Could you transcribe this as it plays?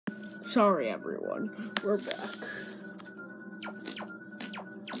Sorry, everyone. We're back.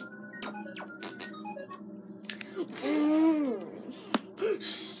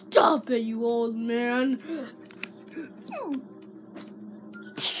 Stop it, you old man.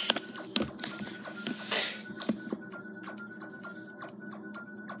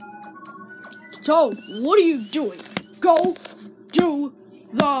 So, what are you doing? Go do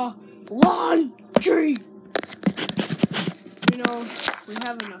the laundry. You know, we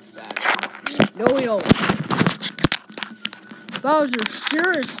have enough bags. No, we don't. Bowser,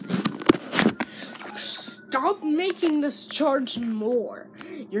 seriously. Stop making this charge more.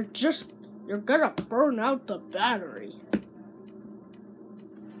 You're gonna burn out the battery.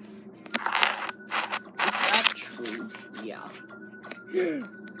 Is that true? Yeah.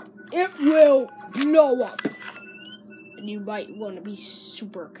 It will blow up. And you might want to be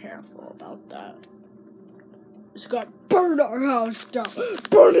super careful about that. It's gonna burn our house down.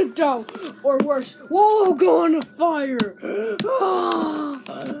 Burn it down. Or worse, we'll go on a fire.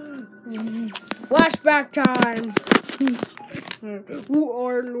 Flashback time.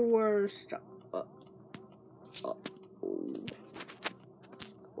 Or worse.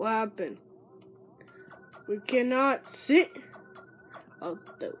 What happened? We cannot sit. Oh,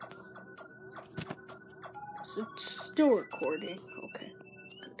 no. It's still recording. Okay.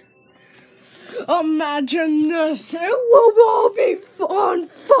 Good. Imagine this. It will all be on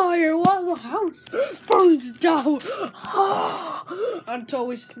fire while the house burns down. Until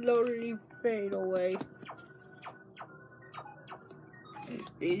we slowly fade away.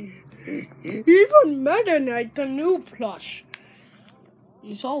 Even Meta Knight, the new plush,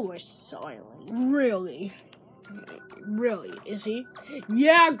 he's always silent. Really? Really, is he?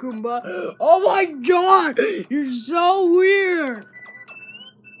 Yeah, Goomba. Oh my god! You're so weird!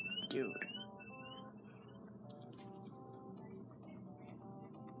 Dude.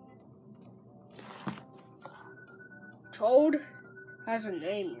 Toad has a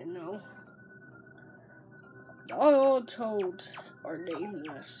name, you know. All toads are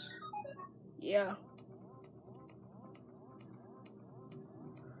nameless. Yeah.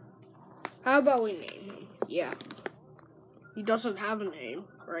 How about we name him? Yeah. He doesn't have a name,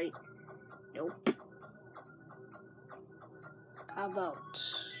 right? Nope. How about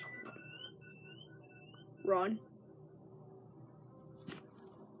Ron?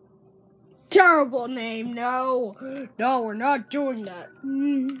 Terrible name, no. No, we're not doing that.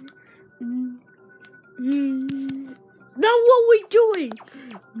 Now what are we doing?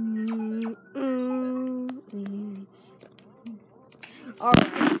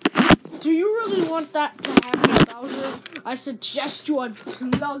 Alright. Do you really want that to happen, Bowser? I suggest you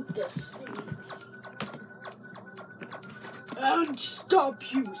unplug this thing. And stop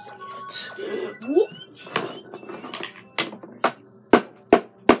using it. Your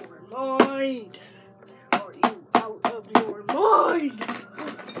mind. Are you out of your mind?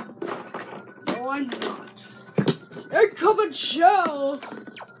 No, I'm not. Incoming shell!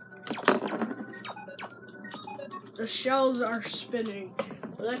 The shells are spinning.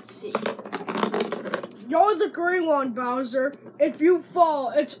 Let's see. You're the green one, Bowser. If you fall,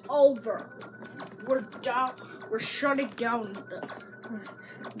 it's over. We're down. We're shutting down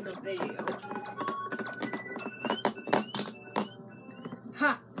the video.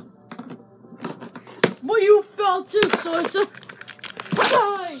 Ha! Well, you fell too, so it's a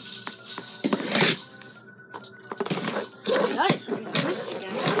tie. Nice. We missed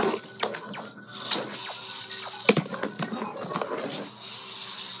again.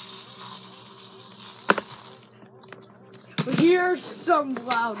 Here's some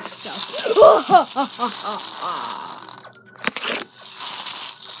loud stuff.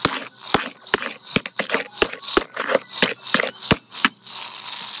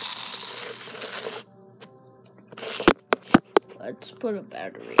 Let's put a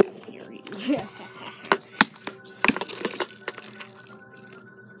battery on here.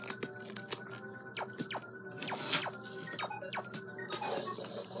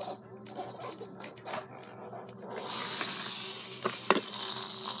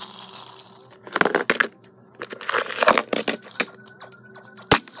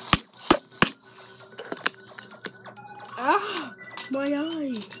 Ah, my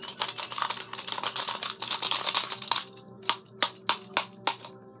eye.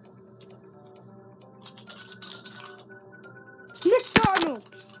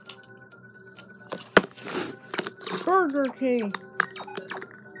 McDonald's. Burger King.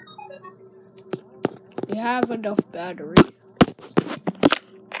 We have enough battery.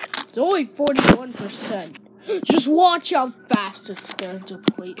 It's only 41%. Just watch how fast it's going to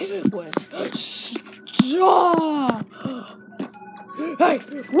deplete with. Stop! Hey,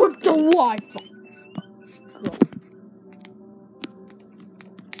 what the Wi-Fi?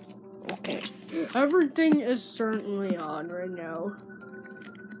 Okay, everything is certainly on right now.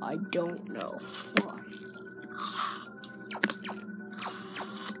 I don't know why.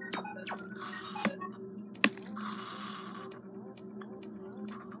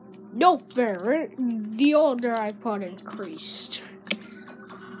 No fair. The older iPod increased.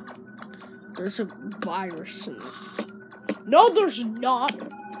 There's a virus in it. No, there's not.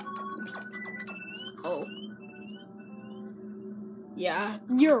 Oh. Yeah,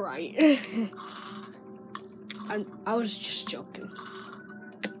 you're right. I was just joking.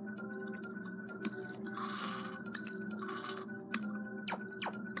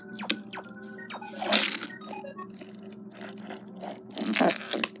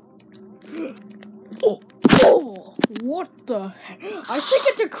 Oh, what the heck? I think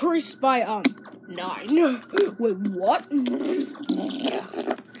it decreased by 9. Wait, what?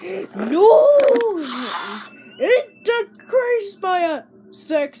 No, it decreased by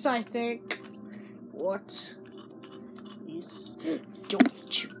 6, I think. What?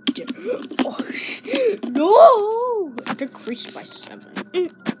 Don't you dare! Oh, no, it decreased by 7.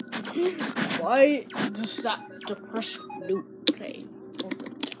 Why does that depressive loop play all the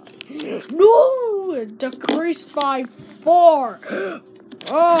time? No, it decreased by 4.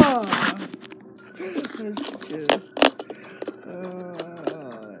 Oh, let's do.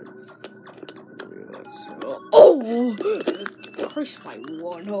 Oh, it decreased by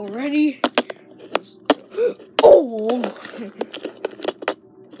 1 already. Oh.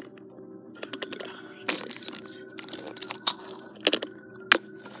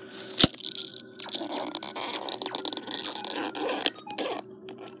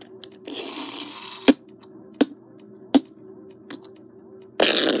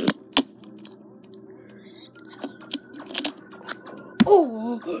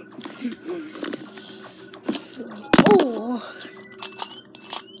 Oh. Oh.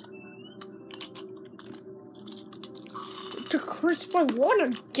 Decreased by 1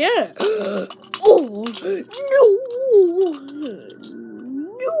 again. Oh.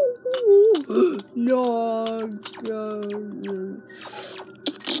 No. No.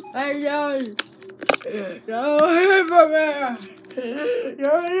 Hey guys. No, for me.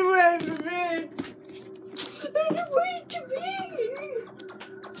 No, away from me. Wait to me.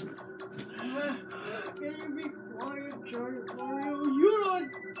 Can you be quiet, Giant Mario? You're not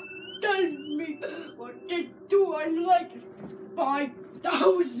telling me what to do. I'm like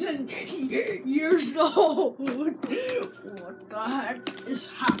 5,000 years old. What the heck is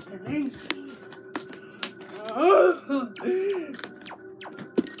happening?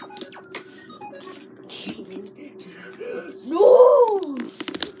 No!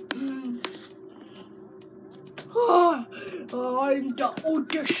 I'm the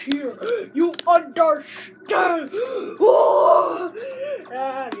oldest here. You understand? Oh!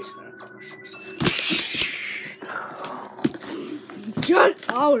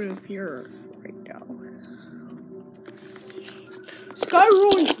 Get out of here right now. This guy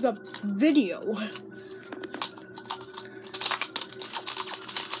ruins the video.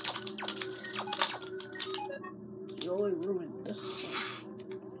 You only ruined this one.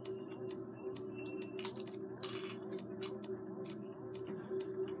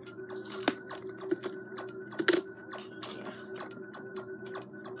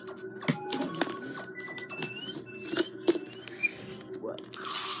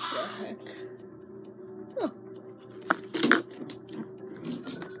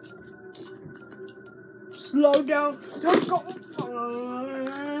 Slow down. You're going.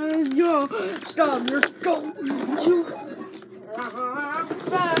 Stop. You're going too fast.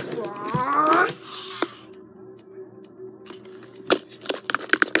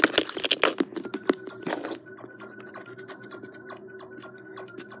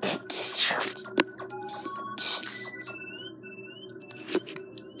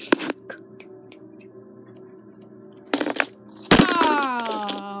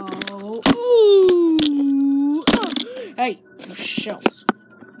 Hey, you shells.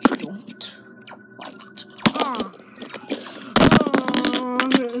 Don't fight.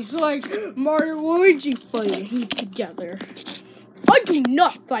 It's like Mario and Luigi fighting together. I do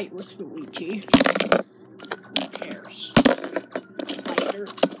not fight with Luigi. Who cares? Fighter.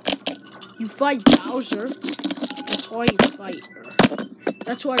 You fight Bowser. That's why you fight her.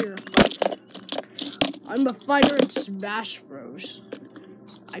 That's why you're a fighter. I'm a fighter in Smash Bros.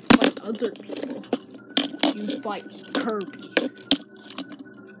 I fight other people. You fight Kirby.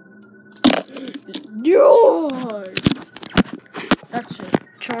 No! That's it.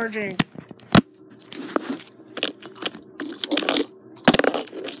 Charging.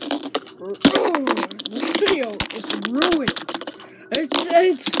 This video is ruined.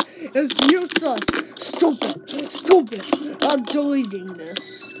 It's useless. Stupid. I'm deleting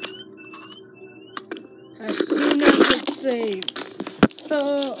this. As soon as it saves.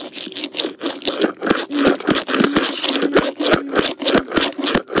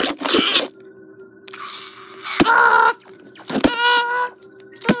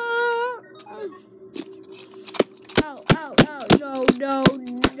 Ow, no.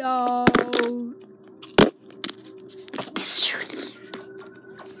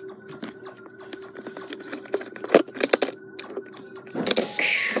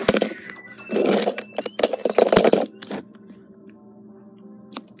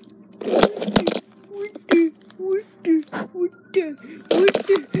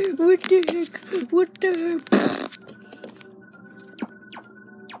 What the heck?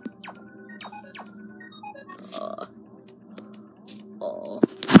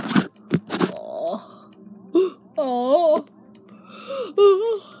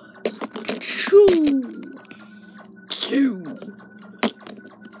 Two.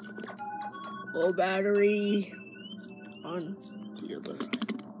 Low battery on the other side.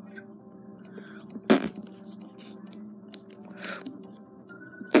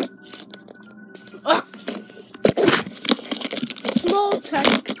 Small tech.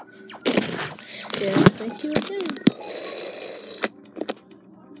 Yeah, thank you again.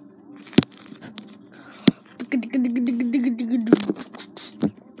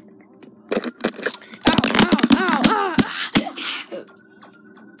 Ow.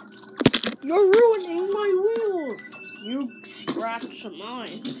 You're ruining my wheels. You scratch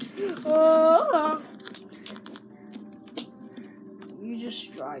mine. You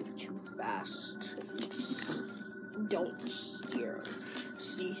just drive too fast. Don't steer.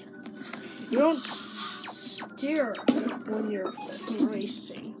 See? You don't steer when you're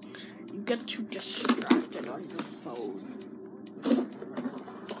racing. You get too distracted on your phone.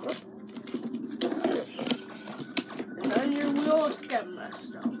 And then your wheels get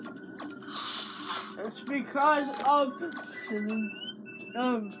messed up. It's because of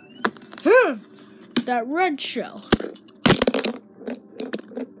that red shell.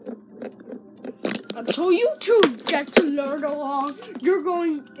 Until you two get to learn along, you're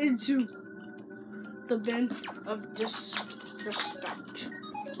going into the bin of disrespect.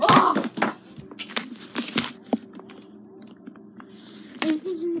 Oh!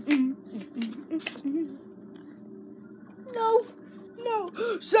 No.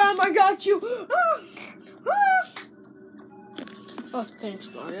 Sam, I got you. Oh, thanks,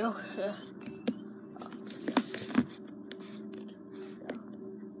 Mario. Yeah.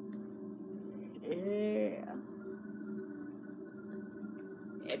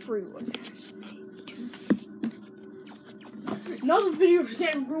 Everyone has another video's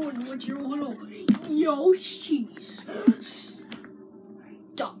getting ruined with your little Yoshis.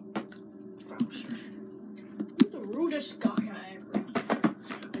 Stop. You're the rudest guy I ever.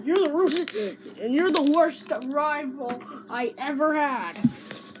 And you're the worst rival I ever had.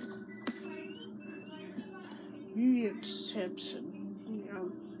 Vivi Simpson,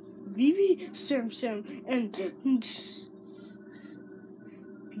 and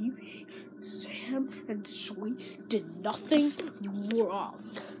Vivi, Sam, and Sweet did nothing wrong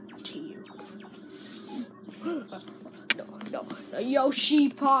to you. No, Yoshi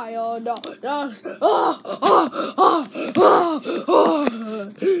pile, no.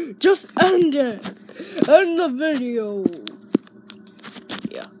 Just end it. End the video.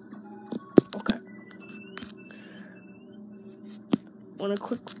 Yeah. Okay. Wanna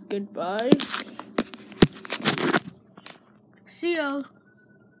click goodbye? See ya.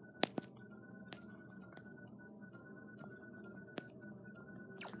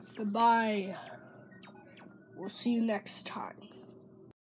 Goodbye. We'll see you next time.